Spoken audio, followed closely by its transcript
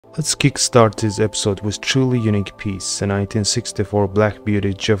Let's kickstart this episode with truly unique piece, the 1964 Black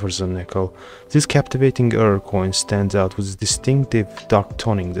Beauty Jefferson nickel. This captivating error coin stands out with distinctive dark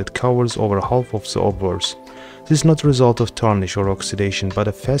toning that covers over half of the obverse. This is not a result of tarnish or oxidation, but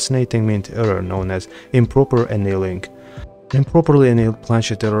a fascinating mint error known as improper annealing. Improperly annealed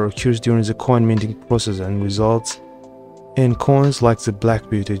planchet error occurs during the coin minting process and results in coins like the Black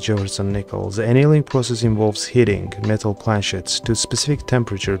Beauty Jefferson nickel. The annealing process involves heating metal planchets to a specific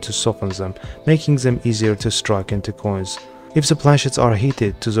temperature to soften them, making them easier to strike into coins. If the planchets are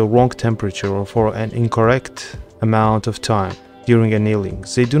heated to the wrong temperature or for an incorrect amount of time during annealing,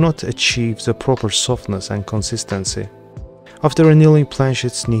 they do not achieve the proper softness and consistency. After annealing,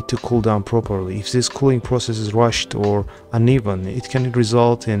 planchets need to cool down properly. If this cooling process is rushed or uneven, it can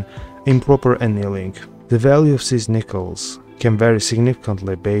result in improper annealing. The value of these nickels can vary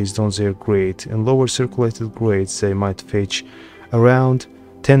significantly based on their grade. In lower circulated grades, they might fetch around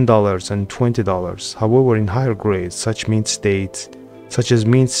 $10 and $20. However, in higher grades, such as mint state,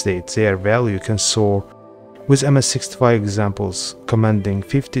 their value can soar, with MS65 examples commanding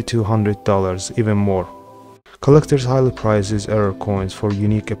 $50 to $100, even more. Collectors highly prize these error coins for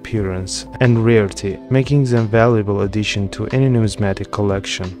unique appearance and rarity, making them valuable addition to any numismatic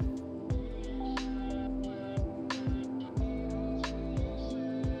collection.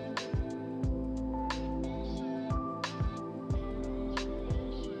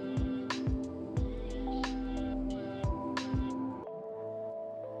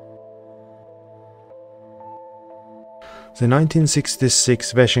 The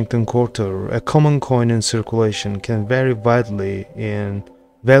 1966 Washington quarter, a common coin in circulation, can vary widely in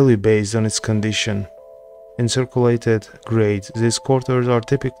value based on its condition. In circulated grades, these quarters are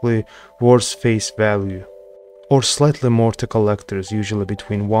typically worth face value, or slightly more to collectors, usually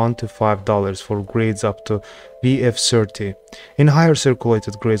between $1 to $5 for grades up to VF30. In higher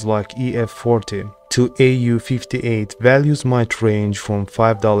circulated grades like EF40 to AU58, values might range from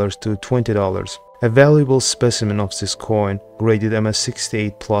 $5 to $20. A valuable specimen of this coin, graded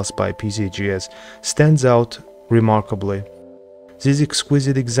MS68 Plus by PCGS, stands out remarkably. This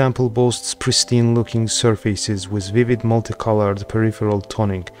exquisite example boasts pristine-looking surfaces with vivid multicolored peripheral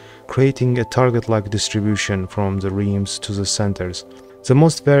toning, creating a target-like distribution from the rims to the centers. The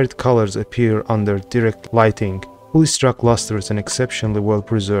most varied colors appear under direct lighting. Fully struck lusters and exceptionally well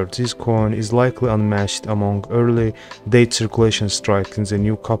preserved, this coin is likely unmatched among early date circulation strikes in the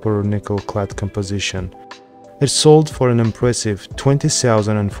new copper nickel clad composition. It sold for an impressive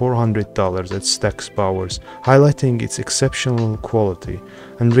 $20,400 at Stack's Bowers, highlighting its exceptional quality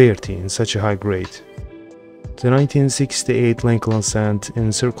and rarity in such a high grade. The 1968 Lincoln cent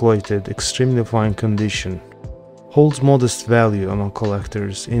in circulated extremely fine condition holds modest value among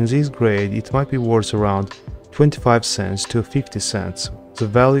collectors. In this grade, it might be worth around 25 cents to 50 cents. The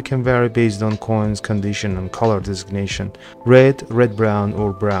value can vary based on coin's condition and color designation: red, red-brown,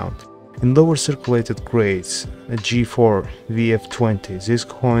 or brown. In lower circulated grades, a G4, VF20, these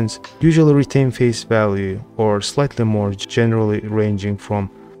coins usually retain face value or slightly more, generally ranging from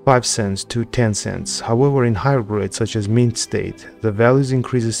 5 cents to 10 cents. However, in higher grades such as mint state, the values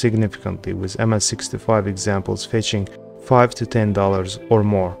increases significantly, with MS65 examples fetching $5 to $10 or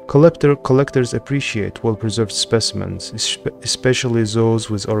more. Collectors appreciate well-preserved specimens, especially those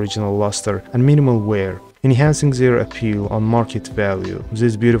with original luster and minimal wear, enhancing their appeal on market value.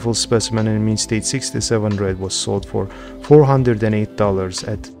 This beautiful specimen in mint state 67 red was sold for $408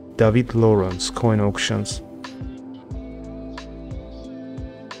 at David Lawrence coin auctions.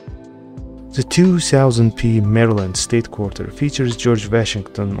 The 2000p Maryland State Quarter features George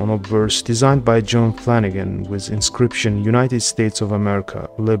Washington on obverse, designed by John Flanagan, with inscription United States of America,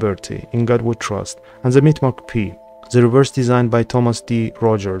 Liberty, in God We Trust, and the midmark P. The reverse, designed by Thomas D.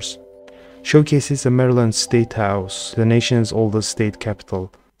 Rogers, showcases the Maryland State House, the nation's oldest state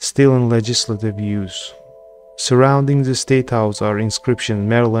capitol, still in legislative use. Surrounding the State House are inscriptions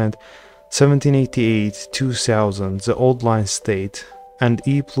Maryland 1788-2000, the Old Line State, and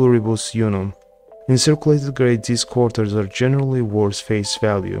E pluribus unum. In circulated grades, these quarters are generally worth face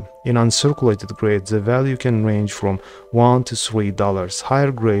value. In uncirculated grades, the value can range from $1 to $3.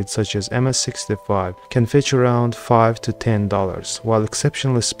 Higher grades, such as MS65, can fetch around $5 to $10, while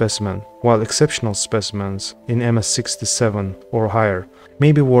exceptional specimens in MS67 or higher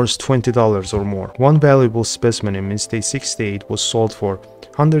may be worth $20 or more. One valuable specimen in mint state 68 was sold for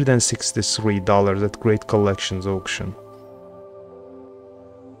 $163 at Great Collections auction.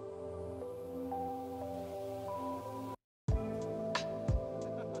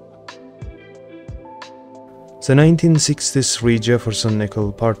 The 1963 Jefferson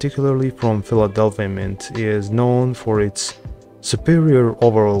nickel, particularly from Philadelphia Mint, is known for its superior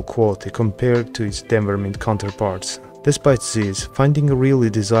overall quality compared to its Denver Mint counterparts. Despite this, finding a really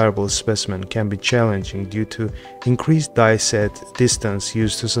desirable specimen can be challenging due to increased die set distance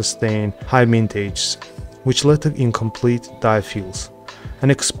used to sustain high mintages, which led to incomplete die fills, and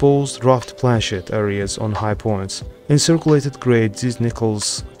exposed roughed planchet areas on high points. In circulated grades, these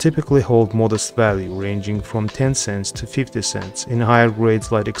nickels typically hold modest value ranging from 10 cents to 50 cents. In higher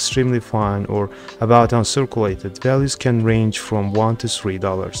grades like extremely fine or about uncirculated, values can range from $1 to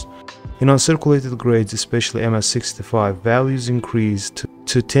 $3. In uncirculated grades, especially MS65, values increase to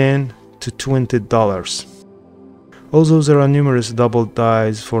 $10 to $20. Although there are numerous double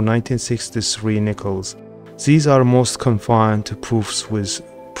dies for 1963 nickels, these are most confined to proofs with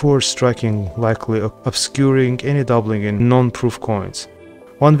poor striking, likely obscuring any doubling in non-proof coins.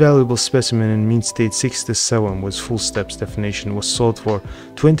 One valuable specimen in mint state 67 with full steps definition was sold for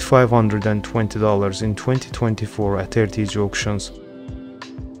 $2,520 in 2024 at heritage auctions.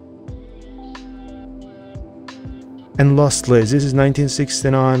 And lastly, this is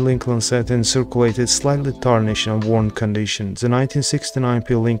 1969 Lincoln cent in circulated, slightly tarnished and worn condition. The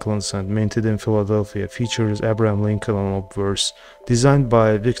 1969p Lincoln cent, minted in Philadelphia, features Abraham Lincoln on obverse, designed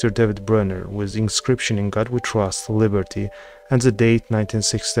by Victor David Brenner, with inscription "In God We Trust, Liberty," and the date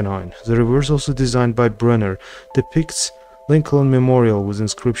 1969. The reverse, also designed by Brenner, depicts Lincoln Memorial with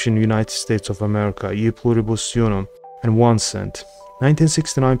inscription "United States of America, E Pluribus Unum," and 1 cent.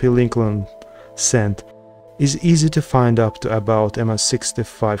 1969p Lincoln cent is easy to find up to about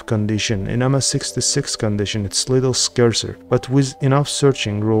MS65 condition. In MS66 condition, it's little scarcer, but with enough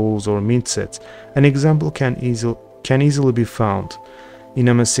searching rolls or mint sets, an example can easily be found. In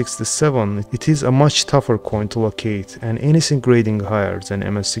MS67, it is a much tougher coin to locate, and anything grading higher than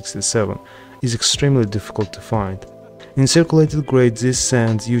MS67 is extremely difficult to find. In circulated grades, these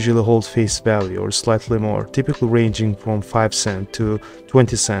cents usually hold face value or slightly more, typically ranging from 5 cents to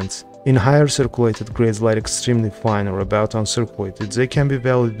 20 cents. In higher circulated grades like extremely fine or about uncirculated, they can be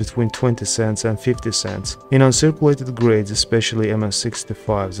valued between 20 cents and 50 cents. In uncirculated grades, especially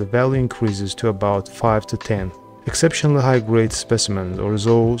MS65, the value increases to about 5 to 10. Exceptionally high-grade specimens, or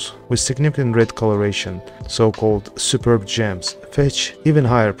those with significant red coloration, so-called superb gems, fetch even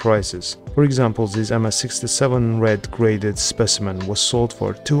higher prices. For example, this MS67 red-graded specimen was sold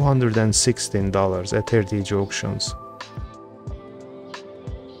for $216 at heritage auctions.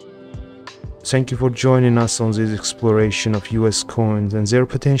 Thank you for joining us on this exploration of US coins and their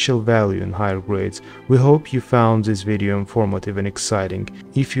potential value in higher grades. We hope you found this video informative and exciting.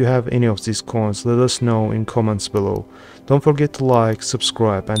 If you have any of these coins, let us know in comments below. Don't forget to like,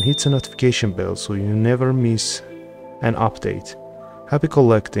 subscribe, and hit the notification bell so you never miss an update. Happy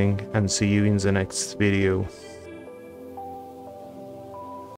collecting, and see you in the next video.